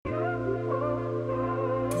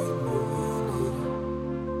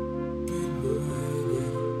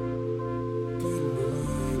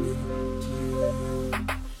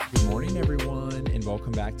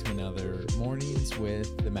welcome back to another Mornings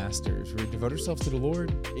with the Masters. We devote ourselves to the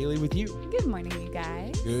Lord daily with you. Good morning, you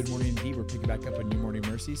guys. Good morning indeed. We're picking back up on New Morning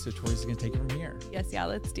Mercy, so Tori's going to take it from here. Yes, yeah,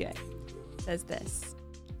 let's do it. It says this: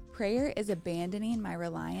 prayer is abandoning my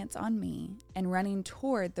reliance on me and running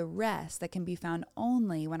toward the rest that can be found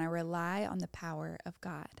only when I rely on the power of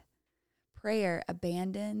God. Prayer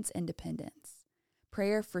abandons independence.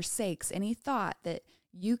 Prayer forsakes any thought that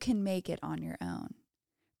you can make it on your own.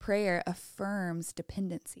 Prayer affirms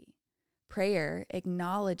dependency. Prayer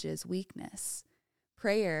acknowledges weakness.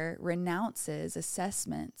 Prayer renounces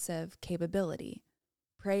assessments of capability.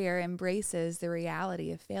 Prayer embraces the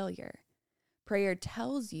reality of failure. Prayer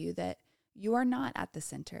tells you that you are not at the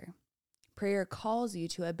center. Prayer calls you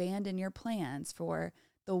to abandon your plans for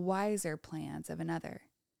the wiser plans of another.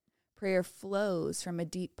 Prayer flows from a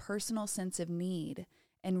deep personal sense of need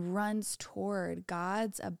and runs toward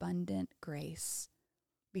God's abundant grace.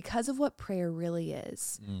 Because of what prayer really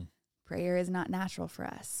is, prayer is not natural for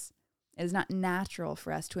us. It is not natural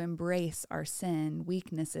for us to embrace our sin,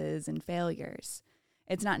 weaknesses, and failures.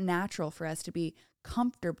 It's not natural for us to be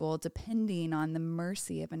comfortable depending on the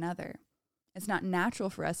mercy of another. It's not natural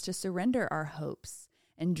for us to surrender our hopes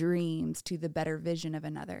and dreams to the better vision of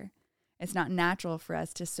another. It's not natural for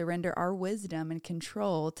us to surrender our wisdom and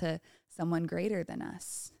control to someone greater than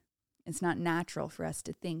us. It's not natural for us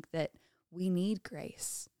to think that we need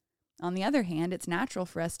grace. On the other hand, it's natural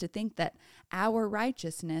for us to think that our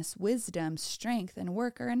righteousness, wisdom, strength, and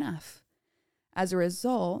work are enough. As a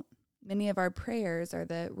result, many of our prayers are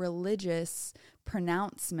the religious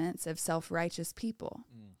pronouncements of self-righteous people,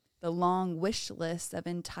 the long wish lists of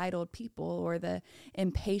entitled people, or the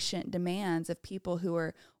impatient demands of people who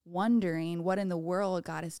are wondering what in the world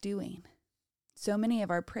God is doing. So many of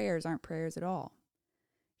our prayers aren't prayers at all.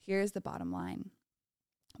 Here's the bottom line.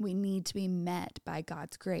 We need to be met by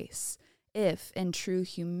God's grace if, in true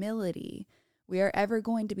humility, we are ever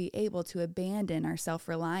going to be able to abandon our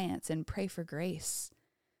self-reliance and pray for grace.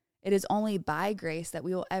 It is only by grace that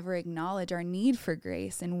we will ever acknowledge our need for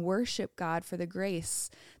grace and worship God for the grace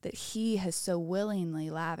that He has so willingly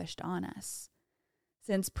lavished on us.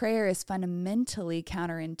 Since prayer is fundamentally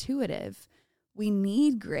counterintuitive, we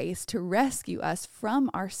need grace to rescue us from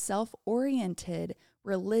our self-oriented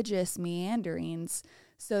religious meanderings,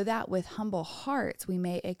 so that with humble hearts we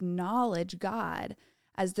may acknowledge God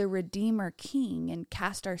as the Redeemer King and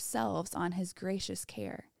cast ourselves on His gracious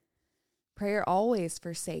care. Prayer always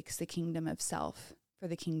forsakes the kingdom of self for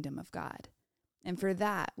the kingdom of God. And for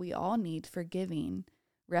that, we all need forgiving,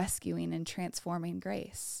 rescuing, and transforming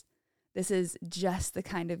grace. This is just the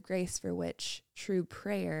kind of grace for which true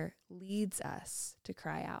prayer leads us to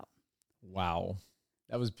cry out. Wow.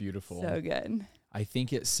 That was beautiful. So good. I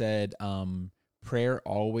think it said, prayer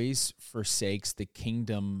always forsakes the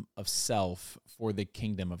kingdom of self for the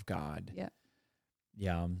kingdom of God. Yeah.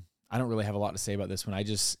 Yeah. I don't really have a lot to say about this one.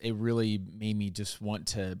 It really made me just want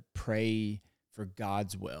to pray for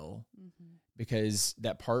God's will, because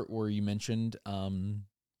that part where you mentioned,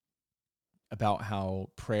 about how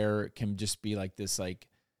prayer can just be like this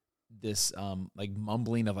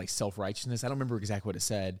mumbling of like self-righteousness. I don't remember exactly what it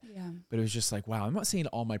said, but it was just like, wow, I'm not saying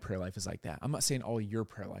all my prayer life is like that. I'm not saying all your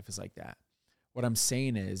prayer life is like that. What I'm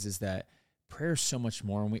saying is that prayer is so much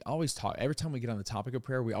more. And we always talk, every time we get on the topic of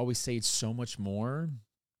prayer, we always say it's so much more.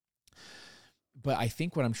 But I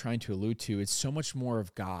think what I'm trying to allude to, it's so much more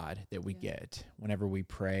of God that we get whenever we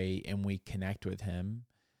pray and we connect with Him.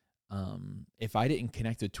 If I didn't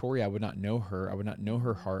connect with Tori, I would not know her. I would not know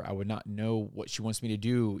her heart. I would not know what she wants me to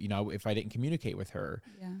do, if I didn't communicate with her.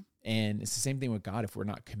 Yeah. And it's the same thing with God if we're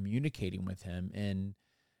not communicating with Him. And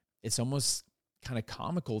it's almost kind of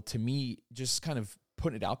comical to me, just kind of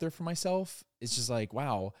putting it out there for myself. It's just like,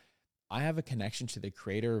 wow, I have a connection to the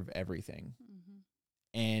Creator of everything.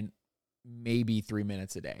 And maybe 3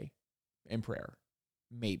 minutes a day in prayer.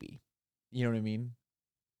 Maybe. You know what I mean?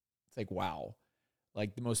 It's like, wow.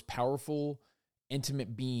 Like the most powerful,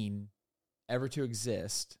 intimate being ever to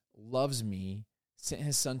exist loves me, sent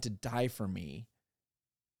His Son to die for me,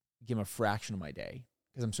 give Him a fraction of my day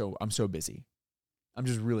because I'm so busy. I'm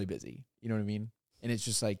just really busy. You know what I mean? And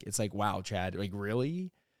it's like, wow, Chad, like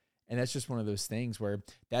really? And that's just one of those things where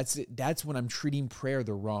that's when I'm treating prayer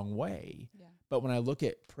the wrong way. Yeah. But when I look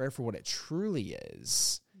at prayer for what it truly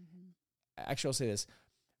is, actually I'll say this,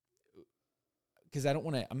 because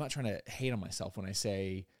I'm not trying to hate on myself when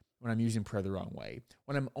I'm using prayer the wrong way.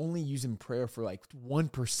 When I'm only using prayer for like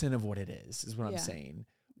 1% of what it is what I'm saying.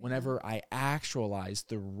 Whenever I actualize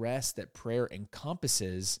the rest that prayer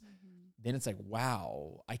encompasses, then it's like,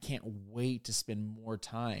 wow, I can't wait to spend more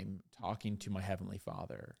time talking to my Heavenly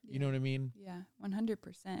Father. You know what I mean? Yeah, 100%.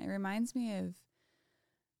 It reminds me of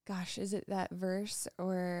gosh, is it that verse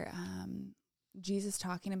or Jesus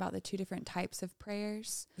talking about the two different types of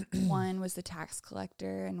prayers? One was the tax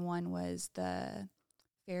collector and one was the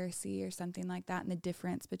Pharisee or something like that, and the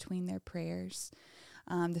difference between their prayers.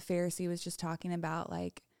 The Pharisee was just talking about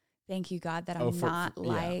like, thank you, God, that I'm not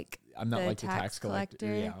like the tax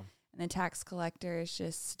collector. Yeah. And the tax collector is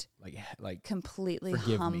just like completely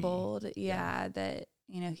humbled. Yeah, that,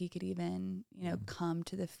 you know, he could even, you know, come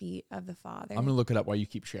to the feet of the Father. I'm going to look it up while you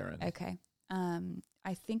keep sharing. Okay.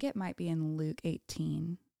 I think it might be in Luke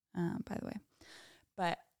 18, by the way.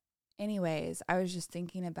 But anyways, I was just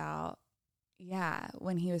thinking about,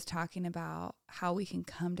 when he was talking about how we can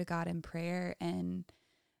come to God in prayer. And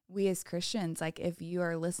we as Christians, like if you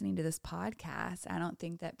are listening to this podcast, I don't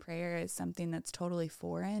think that prayer is something that's totally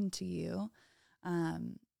foreign to you.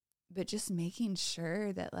 But just making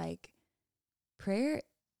sure that like prayer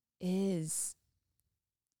is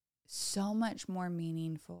so much more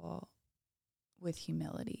meaningful with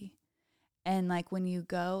humility. And like when you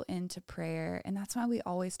go into prayer, and that's why we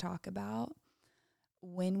always talk about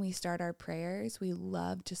when we start our prayers, we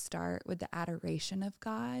love to start with the adoration of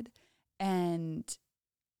God. And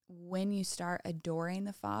when you start adoring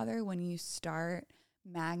the Father, when you start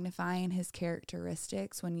magnifying his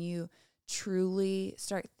characteristics, when you truly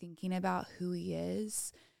start thinking about who he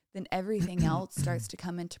is, then everything else starts to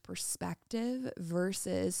come into perspective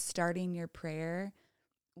versus starting your prayer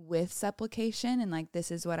with supplication and like, this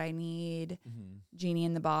is what I need, genie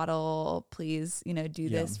in the bottle, please, you know, do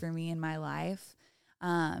this for me in my life.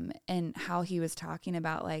 And how he was talking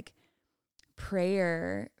about like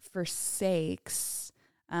prayer forsakes,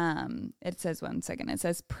 it says, one second, it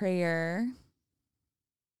says prayer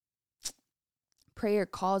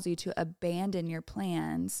calls you to abandon your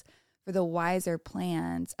plans for the wiser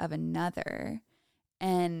plans of another.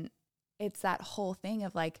 And it's that whole thing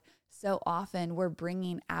of like, so often we're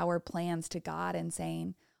bringing our plans to God and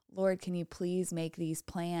saying, Lord, can you please make these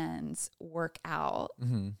plans work out?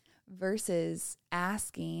 Versus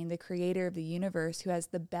asking the creator of the universe, who has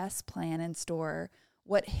the best plan in store,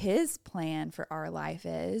 what his plan for our life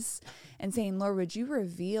is, and saying, Lord, would you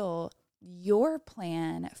reveal your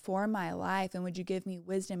plan for my life? And would you give me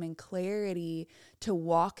wisdom and clarity to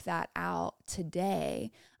walk that out today?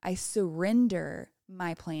 I surrender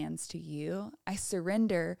my plans to you. I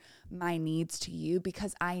surrender my needs to you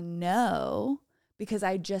because I know, because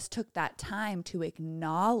I just took that time to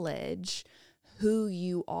acknowledge who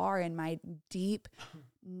you are and my deep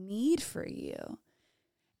need for you.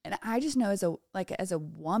 And I just know as a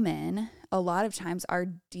woman, a lot of times our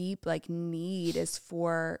deep like need is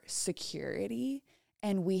for security.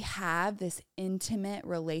 And we have this intimate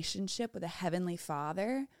relationship with a heavenly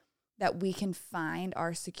Father that we can find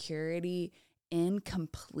our security in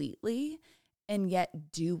completely. And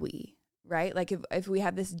yet do we, right? Like if we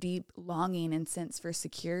have this deep longing and sense for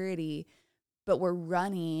security, but we're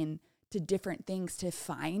running to different things to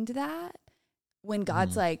find that, when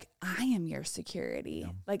God's like, I am your security.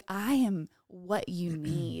 Like I am what you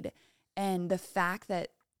need. And the fact that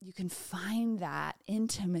you can find that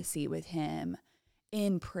intimacy with him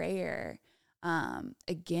in prayer,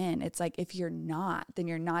 again, it's like, if you're not, then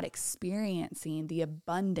you're not experiencing the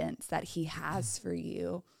abundance that he has for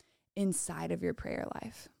you inside of your prayer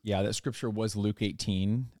life. Yeah, that scripture was Luke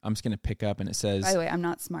 18. I'm just going to pick up and it says, by the way, I'm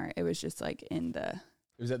not smart. It was just like in the,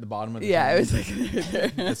 it was at the bottom of the it was like there.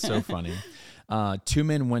 That's so funny. 2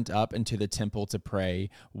 men went up into the temple to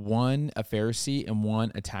pray, one a Pharisee and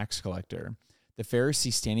one a tax collector. The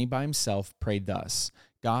Pharisee, standing by himself, prayed thus: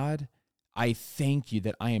 God, I thank you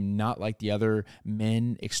that I am not like the other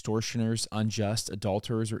men, extortioners, unjust,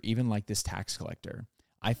 adulterers, or even like this tax collector.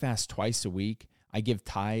 I fast twice a week. I give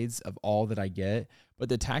tithes of all that I get. But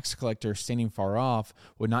the tax collector, standing far off,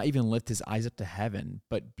 would not even lift his eyes up to heaven,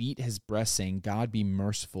 but beat his breast, saying, God, be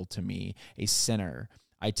merciful to me, a sinner.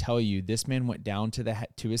 I tell you, this man went down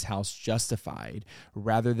to his house justified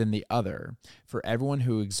rather than the other. For everyone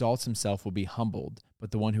who exalts himself will be humbled,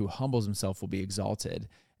 but the one who humbles himself will be exalted.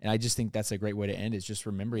 And I just think that's a great way to end, is just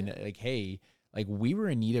remembering that, like, hey, like we were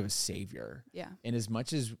in need of a savior. Yeah. And as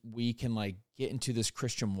much as we can like get into this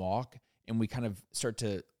Christian walk and we kind of start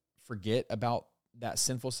to forget about that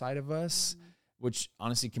sinful side of us, which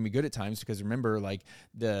honestly can be good at times, because remember, like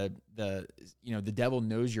the devil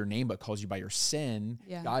knows your name but calls you by your sin.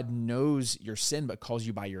 Yeah. God knows your sin but calls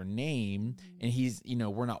you by your name. And he's,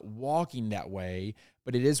 we're not walking that way,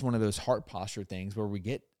 but it is one of those heart posture things where we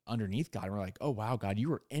get underneath God. And we're like, oh, wow, God,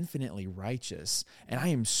 you are infinitely righteous. And I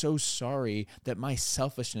am so sorry that my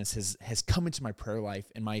selfishness has come into my prayer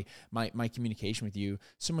life and my communication with you,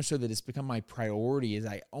 so much so that it's become my priority is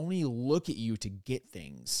I only look at you to get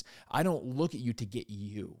things. I don't look at you to get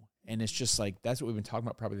you. And it's just like, that's what we've been talking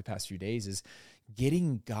about probably the past few days is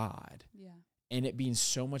getting God and it being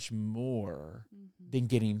so much more than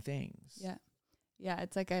getting things. Yeah. Yeah.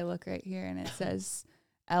 It's like I look right here and it says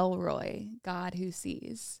El Roy, God who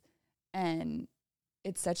sees. And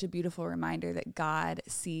it's such a beautiful reminder that God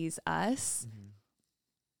sees us.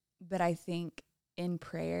 But I think in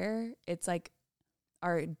prayer, it's like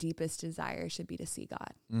our deepest desire should be to see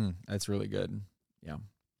God. That's really good. Yeah.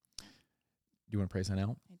 Do you want to pray something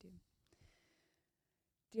out? I do.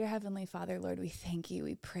 Dear Heavenly Father, Lord, we thank you,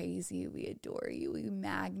 we praise you, we adore you, we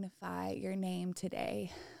magnify your name today,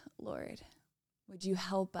 Lord. Would you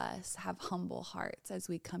help us have humble hearts as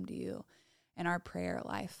we come to you in our prayer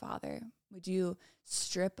life, Father? Would you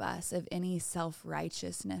strip us of any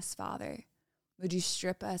self-righteousness, Father? Would you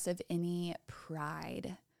strip us of any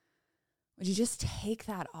pride? Would you just take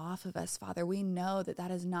that off of us, Father? We know that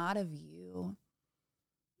that is not of you.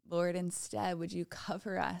 Lord, instead, would you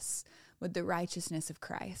cover us with the righteousness of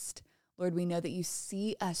Christ? Lord, we know that you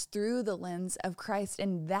see us through the lens of Christ,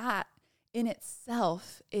 and that in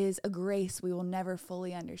itself is a grace we will never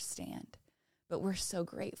fully understand. But we're so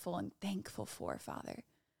grateful and thankful for, Father.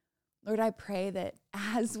 Lord, I pray that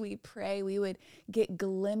as we pray, we would get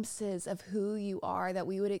glimpses of who you are, that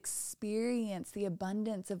we would experience the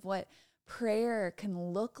abundance of what prayer can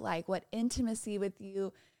look like, what intimacy with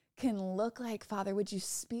you can look like. Father, would you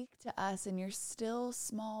speak to us in your still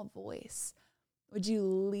small voice? Would you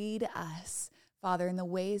lead us, Father, in the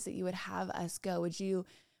ways that you would have us go? Would you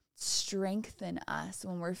strengthen us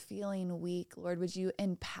when we're feeling weak? Lord, would you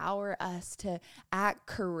empower us to act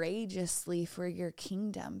courageously for your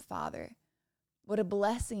kingdom, Father? What a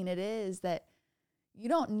blessing it is that you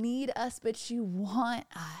don't need us, but you want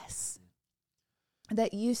us,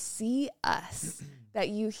 that you see us, that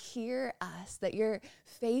you hear us, that your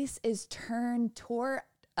face is turned toward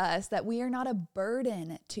us, that we are not a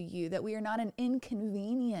burden to you, that we are not an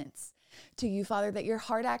inconvenience to you, Father, that your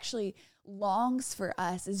heart actually longs for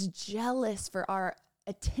us, is jealous for our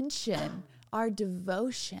attention, our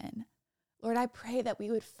devotion. Lord, I pray that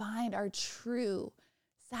we would find our true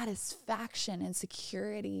satisfaction and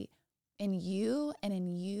security in you and in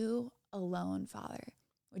you alone, Father.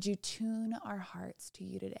 Would you tune our hearts to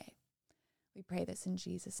you today? We pray this in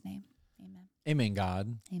Jesus' name. Amen. Amen,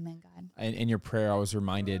 God. Amen, God. In your prayer, I was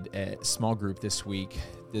reminded at small group this week,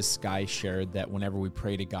 this guy shared that whenever we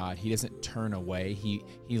pray to God, he doesn't turn away. He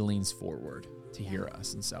leans forward to hear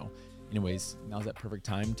us. And so anyways, now's that perfect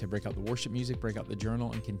time to break out the worship music, break out the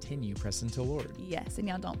journal, and continue pressing to the Lord. Yes. And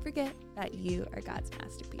y'all don't forget that you are God's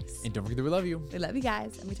masterpiece. And don't forget that we love you. We love you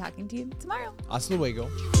guys. And we're talking to you tomorrow. Hasta luego.